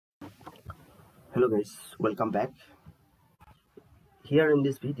Hello guys, welcome back. Here in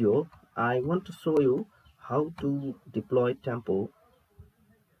this video I want to show you how to deploy tempo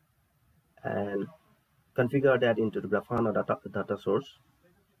and configure that into the Grafana data source.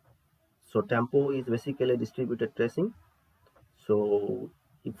 So tempo is basically distributed tracing. So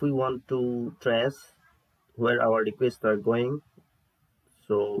if we want to trace where our requests are going,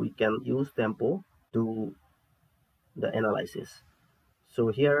 so we can use tempo to the analysis. So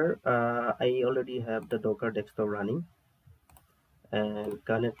here I already have the Docker desktop running, and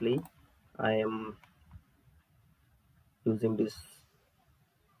currently I am using this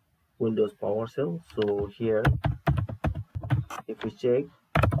Windows PowerShell. So here, if we check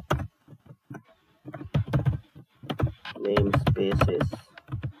namespaces,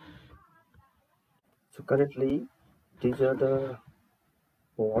 so currently these are the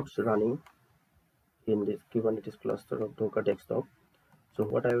pods running in this Kubernetes cluster of Docker desktop. So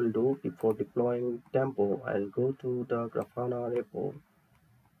what I will do before deploying tempo, I'll go to the Grafana repo,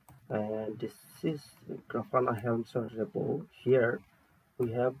 and this is Grafana Helm search repo. Here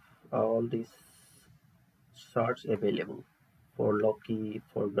we have all these certs available for Loki,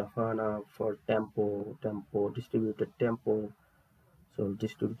 for Grafana, for tempo, distributed tempo. So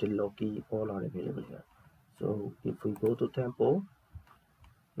distributed Loki, all are available here. So if we go to tempo,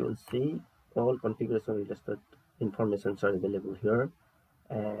 you will see all configuration related informations are available here.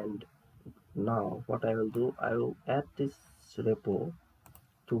 And now what I will do, I will add this repo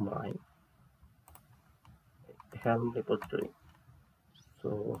to my Helm repository.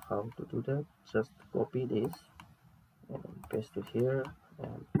 So how to do that? Just copy this and paste it here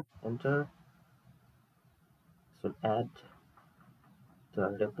and enter. So add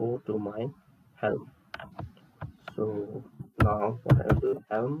the repo to my Helm. So now what I will do,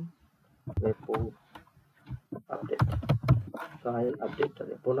 Helm repo update. So I'll update the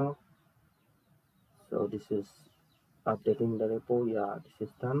repo now. So this is updating the repo. Yeah, this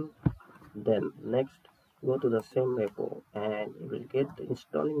is done. Then next, go to the same repo and you will get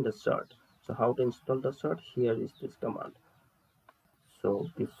installing the cert. So how to install the cert? Here is this command. So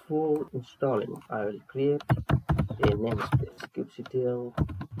before installing, I will create a namespace, kubectl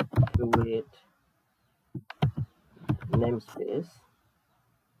create namespace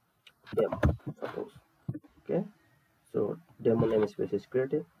demo, suppose. Okay, so demo namespace is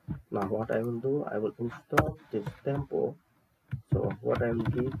created. Now what I will do, I will install this tempo. So what I will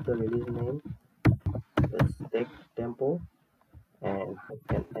give the release name is tech tempo and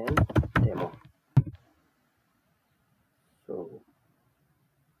 -n demo. So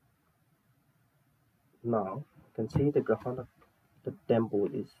now you can see the Grafana, the tempo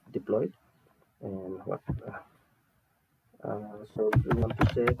is deployed. And what so if you want to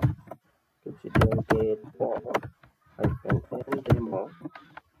check kubectl get pod -n demo,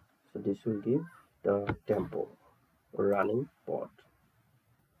 so this will give the tempo running pod.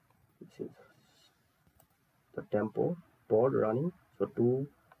 This is the tempo pod running. So two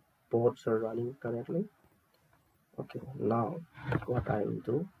pods are running currently. Okay, now what I will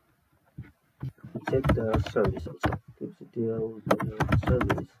do, check the service also. kubectl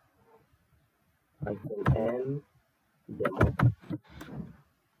service -n demo.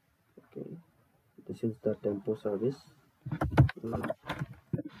 Okay, this is the tempo service. Now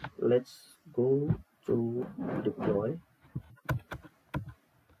let's go to deploy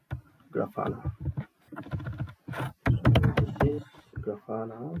Grafana. So this is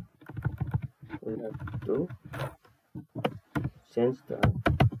Grafana. We have to change the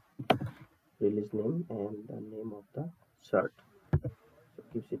release name and the name of the cert. So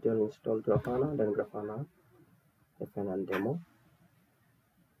kubectl install Grafana, then Grafana fn demo.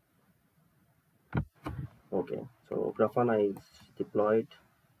 Okay, so Grafana is deployed.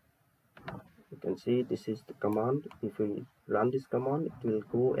 You can see this is the command. If we run this command, it will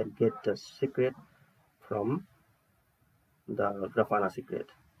go and get the secret from the Grafana secret.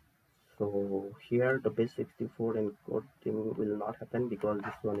 So here the base64 encoding will not happen because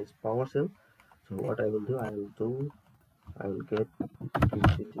this one is PowerShell. So what I will do, I will get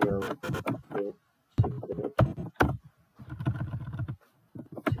kubectl get secret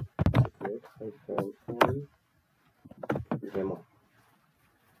 -n demo.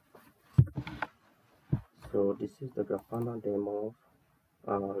 So this is the Grafana demo,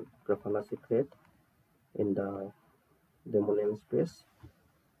 Grafana secret in the demo namespace.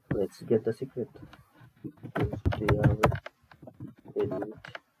 Let's get the secret. kubectl edit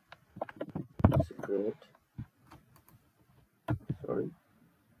secret, sorry,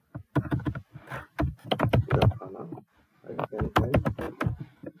 Grafana -n demo.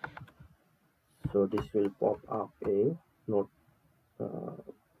 So this will pop up a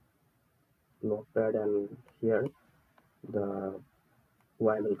notepad, and here the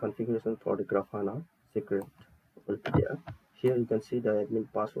YML configuration for the Grafana secret will be there. Here you can see the admin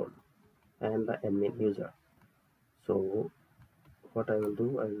password and the admin user. So what I will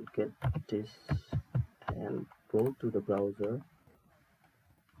do, I will get this and go to the browser.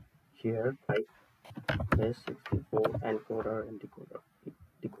 Here type base64 encoder and decoder.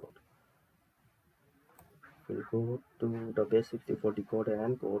 Decode. We'll go to the base64 decoder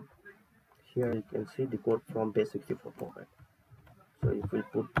and code. Here you can see the code from base64 format. So if we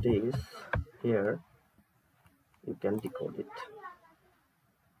put this here, you can decode it.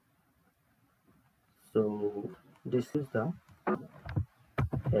 So this is the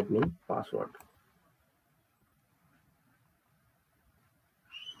admin password.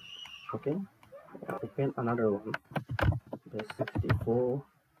 Okay, open another one, base64,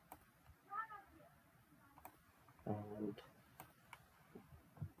 and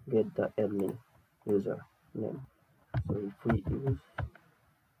get the admin user name. So if we use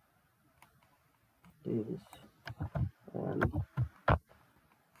this and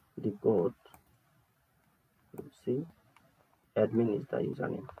decode, you see admin is the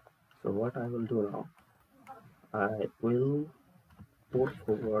username. So what I will do now, I will port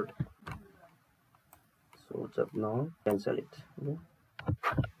forward. So just now cancel it. Okay?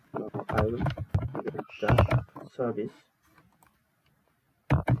 Now I will get the service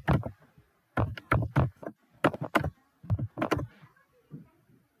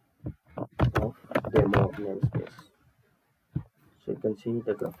of demo namespace. So you can see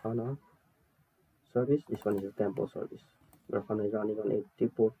the Grafana service. This one is a tempo service. Grafana is running on 80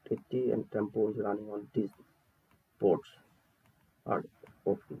 port 80 and tempo is running on these ports are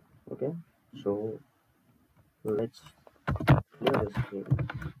open. Okay, so let's clear the screen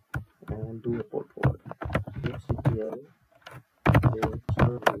and do a port forward. HCPL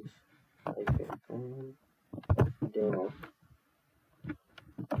service and demo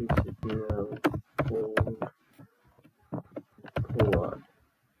HCPL forward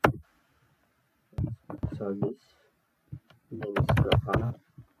service means Grafana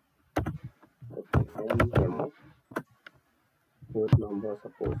and demo port number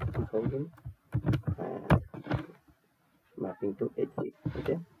suppose 2000 and mapping to 80.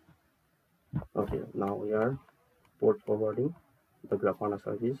 Okay, now we are port forwarding the Grafana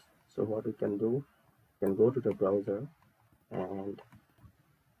service. So what we can do, we can go to the browser and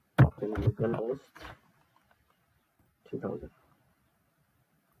open localhost 3000.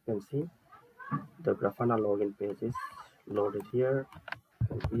 You can see the Grafana login page is loaded here.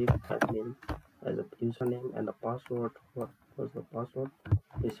 Give admin as a username and the password. What was the password?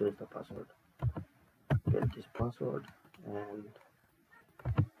 This is the password. Get this password and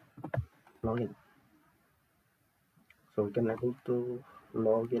login. So we can able to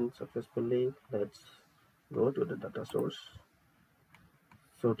log in successfully. Let's go to the data source.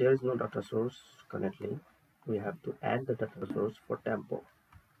 So there is no data source currently. We have to add the data source for tempo.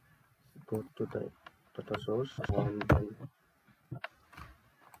 Go to the data source and then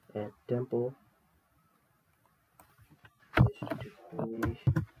add tempo.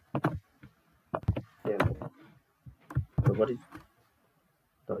 Tempo. So what is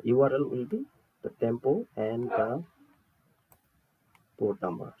the URL will be the tempo and the port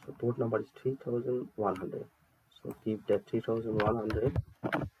number. So port number is 3100. So keep that 3100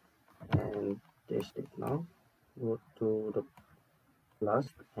 and test it now. Go to the plus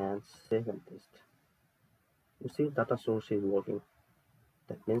and save and test. You see data source is working.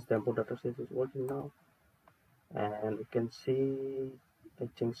 That means tempo data source is working now. And you can see I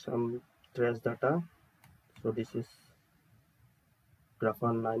think some trace data. So this is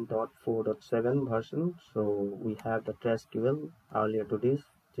Grafana 9.4.7 version. So we have the trace QL. Earlier to this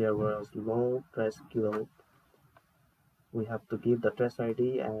there was no trace QL. We have to give the trace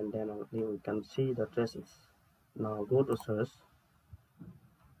ID and then only we can see the traces. Now go to search,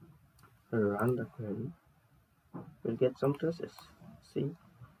 run the query, we'll get some traces. See,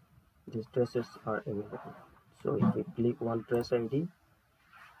 these traces are available. So if we click one trace ID, you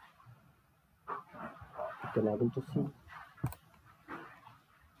can able to see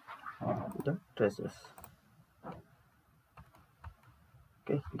the traces.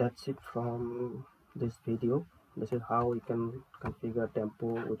 Okay, that's it from this video. This is how we can configure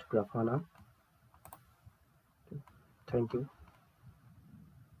tempo with Grafana. Okay. Thank you.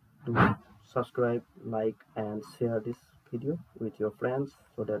 Do subscribe, like and share this video with your friends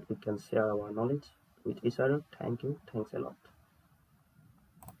so that we can share our knowledge with each other. Thank you. Thanks a lot.